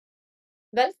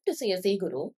Welcome to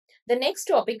CSEGuru. The next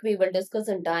topic we will discuss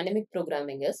in dynamic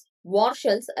programming is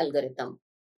Warshall's algorithm.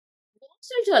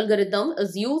 Warshall's algorithm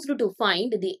is used to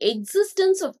find the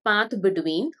existence of path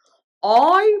between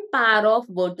all pair of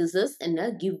vertices in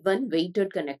a given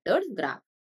weighted connected graph.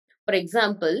 For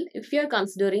example, if you are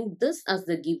considering this as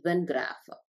the given graph,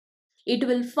 it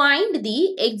will find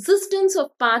the existence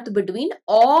of path between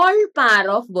all pair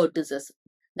of vertices.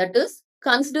 That is,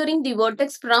 considering the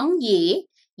vertex from A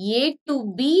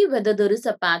to B, whether there is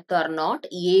a path or not,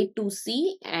 A to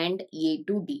C and A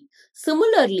to D.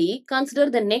 Similarly,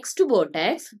 consider the next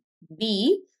vertex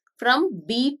B from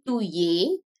B to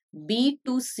A, B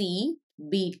to C,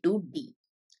 B to D.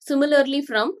 Similarly,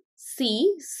 from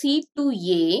C to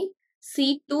A,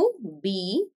 C to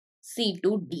B, C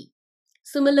to D.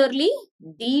 Similarly,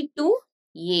 D to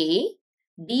A,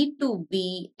 D to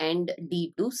B and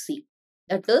D to C.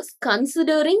 That is,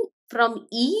 considering from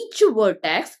each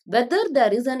vertex whether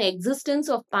there is an existence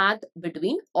of path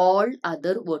between all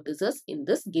other vertices in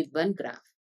this given graph.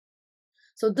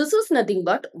 So this is nothing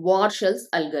but Warshall's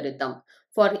algorithm.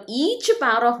 For each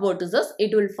pair of vertices,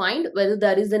 it will find whether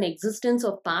there is an existence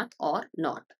of path or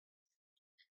not.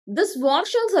 This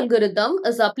Warshall's algorithm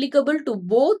is applicable to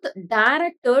both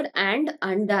directed and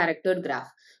undirected graph.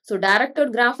 So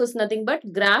directed graph is nothing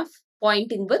but graph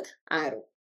pointing with arrow.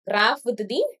 Graph with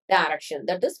the direction.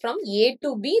 That is, from A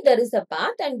to B there is a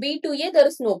path and B to A there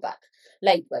is no path.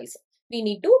 Likewise, we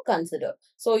need to consider.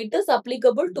 So it is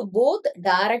applicable to both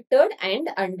directed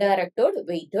and undirected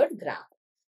weighted graph.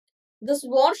 This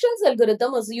Warshall's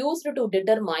algorithm is used to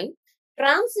determine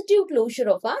transitive closure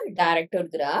of a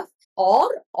directed graph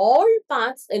or all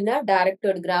paths in a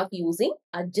directed graph using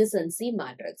adjacency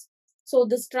matrix. So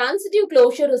this transitive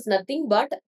closure is nothing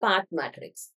but path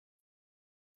matrix.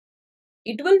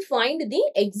 It will find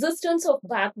the existence of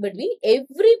path between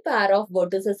every pair of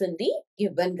vertices in the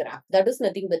given graph. That is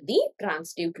nothing but the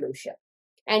transitive closure.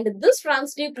 And this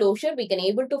transitive closure we can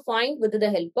able to find with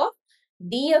the help of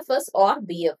DFS or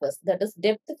BFS, that is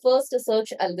depth first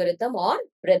search algorithm or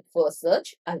breadth first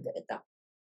search algorithm.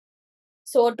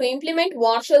 So to implement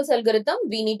Warshall's algorithm,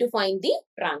 we need to find the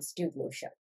transitive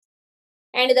closure.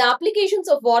 And the applications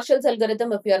of Warshall's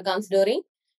algorithm, if you are considering,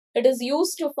 it is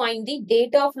used to find the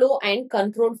data flow and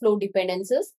control flow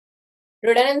dependencies,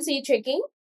 redundancy checking,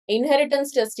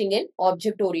 inheritance testing in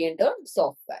object-oriented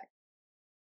software.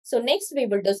 So next we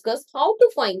will discuss how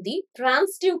to find the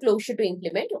transitive closure to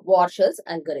implement Warshall's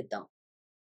algorithm.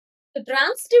 The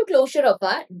transitive closure of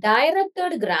a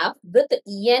directed graph with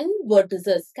n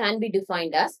vertices can be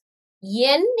defined as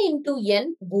n into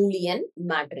n Boolean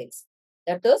matrix.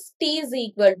 That is, T is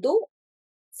equal to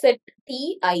set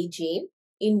Tij,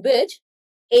 in which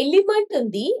element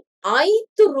in the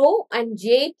ith row and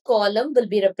jth column will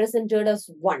be represented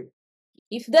as 1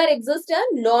 if there exists a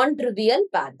non-trivial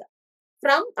path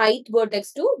from ith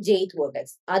vertex to jth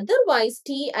vertex. Otherwise,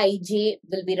 Tij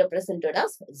will be represented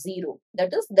as 0.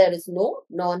 That is, there is no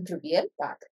non-trivial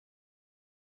path.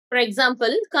 For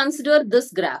example, consider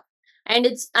this graph and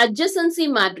its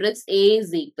adjacency matrix A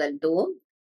is equal to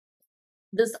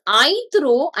this ith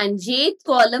row and jth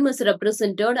column is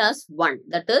represented as 1.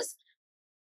 That is,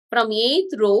 from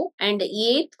 8th row and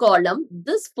 8th column,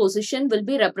 this position will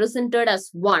be represented as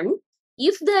 1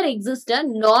 if there exists a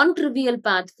non-trivial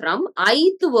path from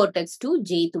ith vertex to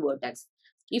jth vertex.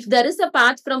 If there is a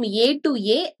path from A to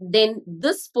A, then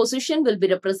this position will be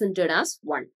represented as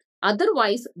 1.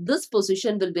 Otherwise, this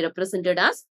position will be represented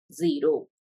as 0.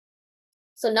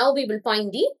 So now we will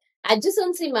find the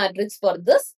adjacency matrix for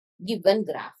this given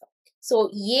graph.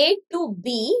 So A to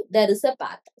B, there is a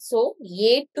path. So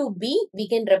A to B, we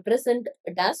can represent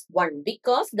it as 1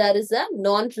 because there is a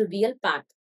non-trivial path.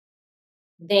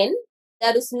 Then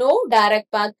there is no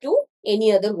direct path to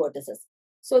any other vertices.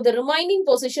 So the remaining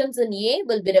positions in A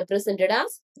will be represented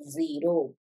as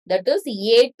 0. That is,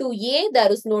 A to A,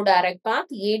 there is no direct path.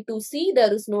 A to C,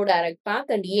 there is no direct path.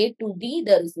 And A to D,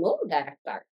 there is no direct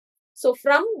path. So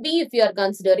from B, if you are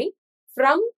considering,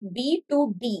 from B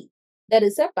to D, there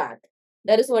is a path.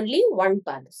 There is only one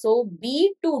path. So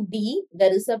B to D,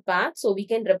 there is a path. So we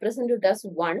can represent it as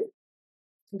 1.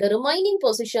 The remaining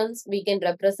positions, we can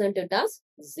represent it as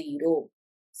 0.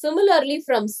 Similarly,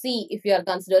 from C, if you are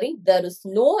considering, there is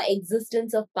no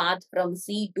existence of path from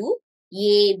C to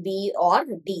A, B or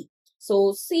D.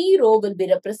 So C row will be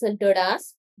represented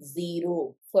as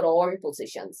 0 for all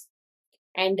positions.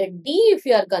 And D, if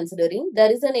you are considering,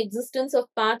 there is an existence of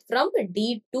path from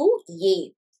D to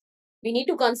A. We need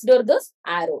to consider this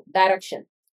arrow direction.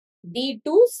 D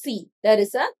to C, there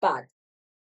is a path.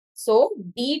 So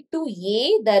D to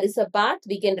A, there is a path.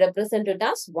 We can represent it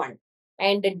as 1.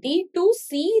 And D to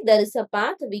C, there is a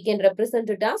path, we can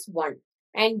represent it as 1.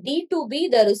 And D to B,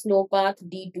 there is no path.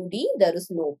 D to D, there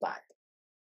is no path.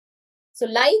 So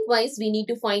likewise, we need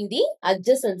to find the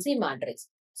adjacency matrix.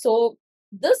 So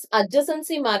this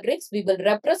adjacency matrix, we will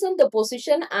represent the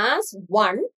position as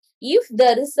 1 if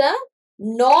there is a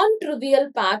non-trivial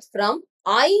path from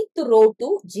ith row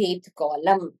to jth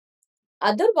column.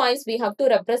 Otherwise, we have to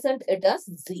represent it as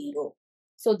 0.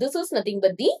 So this is nothing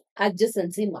but the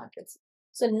adjacency matrix.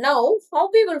 So now, how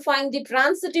we will find the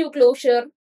transitive closure?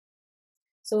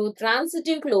 So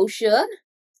transitive closure,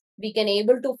 we can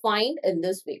able to find in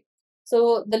this way.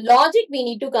 So the logic we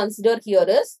need to consider here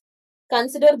is,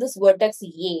 consider this vertex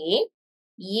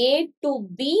A to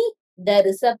B, there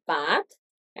is a path,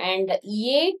 and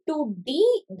A to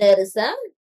D, there is a,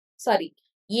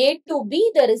 A to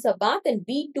B, there is a path, and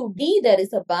B to D, there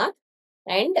is a path,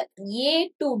 and A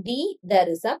to D, there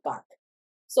is a path.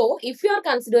 So if you are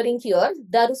considering here,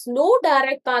 there is no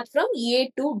direct path from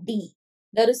A to D.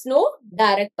 There is no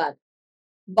direct path.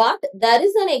 But there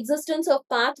is an existence of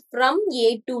path from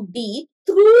A to D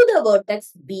through the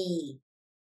vertex B.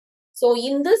 So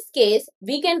in this case,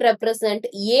 we can represent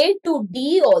A to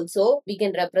D also, we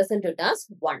can represent it as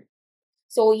 1.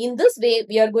 So in this way,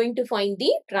 we are going to find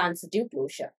the transitive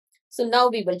closure. So now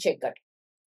we will check it.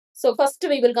 So first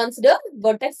we will consider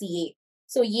vertex A.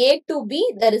 So A to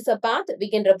B, there is a path,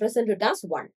 we can represent it as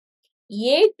 1.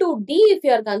 A to D, if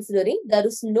you are considering, there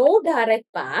is no direct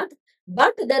path,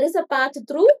 but there is a path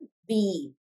through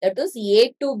B. That is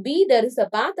A to B, there is a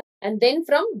path, and then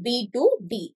from B to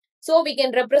D. So we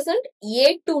can represent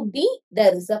A to D,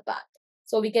 there is a path.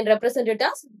 So we can represent it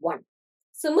as 1.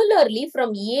 Similarly,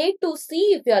 from A to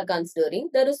C, if you are considering,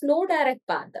 there is no direct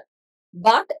path.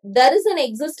 But there is an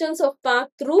existence of path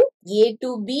through A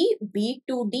to B, B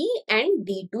to D, and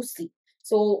D to C.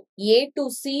 So A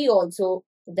to C also,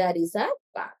 there is a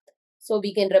path. So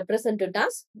we can represent it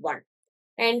as 1.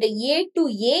 And A to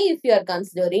A, if you are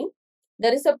considering,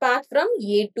 there is a path from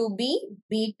A to B,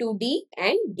 B to D,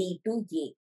 and D to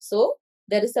A. So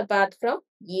there is a path from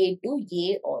A to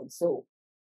A also.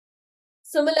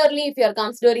 Similarly, if you are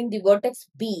considering the vertex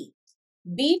B,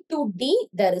 B to D,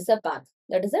 there is a path.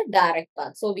 That is a direct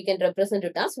path. So we can represent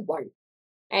it as 1.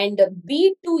 And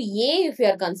B to A, if you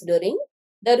are considering,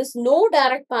 there is no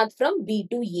direct path from B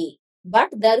to A. But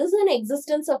there is an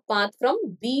existence of path from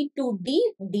B to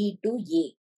D, D to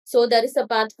A. So there is a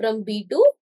path from B to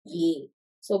A.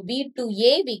 So B to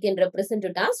A, we can represent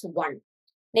it as 1.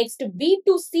 Next, B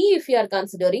to C, if you are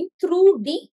considering, through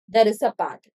D, there is a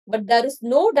path. But there is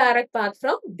no direct path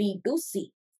from B to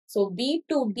C. So B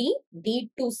to D, D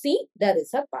to C, there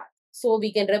is a path. So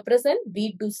we can represent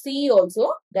B to C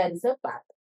also, there is a path.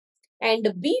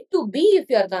 And B to B, if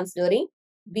you are considering,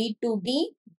 B to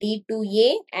D, D to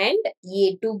A, and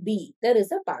A to B, there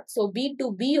is a path. So B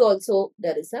to B also,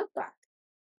 there is a path.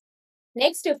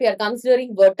 Next, if you are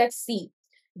considering vertex C,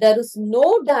 there is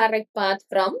no direct path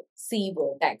from C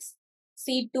vertex.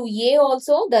 C to A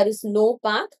also, there is no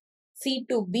path. C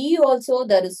to B also,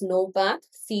 there is no path.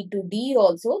 C to D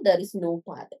also, there is no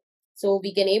path. So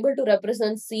we can able to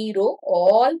represent 0,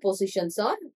 all positions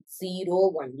are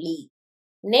 0 only.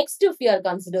 Next, if you are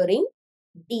considering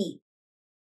D,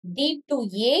 D to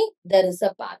A, there is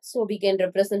a path. So we can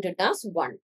represent it as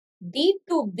 1. D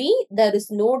to B, there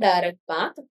is no direct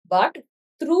path, but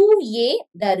through A,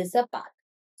 there is a path.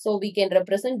 So we can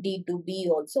represent D to B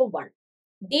also 1.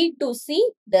 D to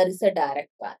C, there is a direct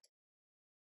path.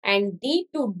 And D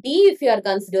to D, if you are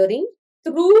considering,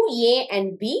 through A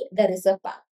and B, there is a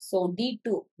path. So D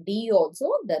to D also,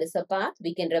 there is a path.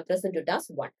 We can represent it as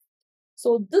 1.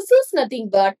 So this is nothing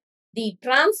but the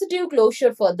transitive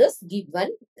closure for this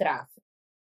given graph.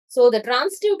 So the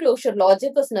transitive closure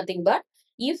logic is nothing but,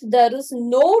 if there is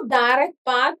no direct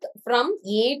path from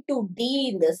A to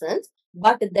D in the sense,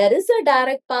 but there is a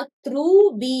direct path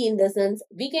through B in the sense,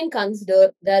 we can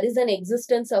consider there is an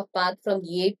existence of path from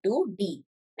A to D.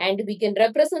 And we can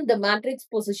represent the matrix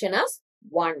position as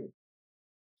 1.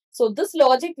 So this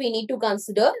logic we need to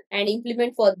consider and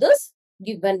implement for this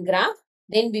given graph.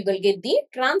 Then we will get the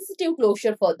transitive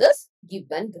closure for this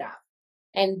given graph.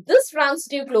 And this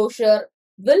transitive closure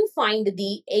will find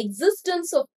the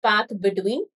existence of path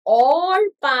between all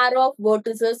pair of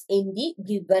vertices in the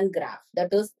given graph.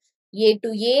 That is, A to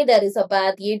A there is a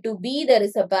path, A to B there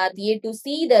is a path, A to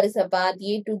C there is a path,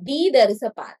 A to D there is a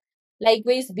path.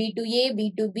 Likewise, B to A,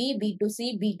 B to B, B to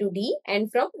C, B to D,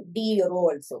 and from D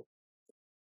row also.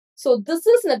 So this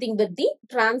is nothing but the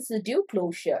transitive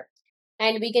closure.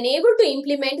 And we can able to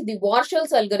implement the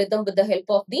Warshall's algorithm with the help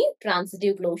of the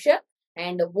transitive closure.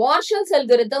 And Warshall's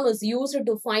algorithm is used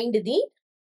to find the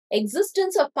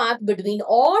existence of path between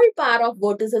all pair of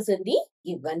vertices in the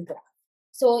given graph.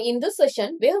 So in this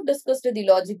session, we have discussed the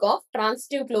logic of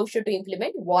transitive closure to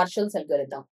implement Warshall's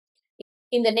algorithm.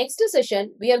 In the next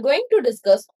session, we are going to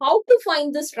discuss how to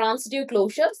find this transitive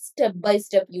closure step by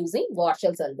step using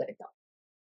Warshall's algorithm.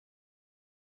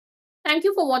 Thank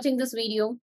you for watching this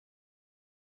video.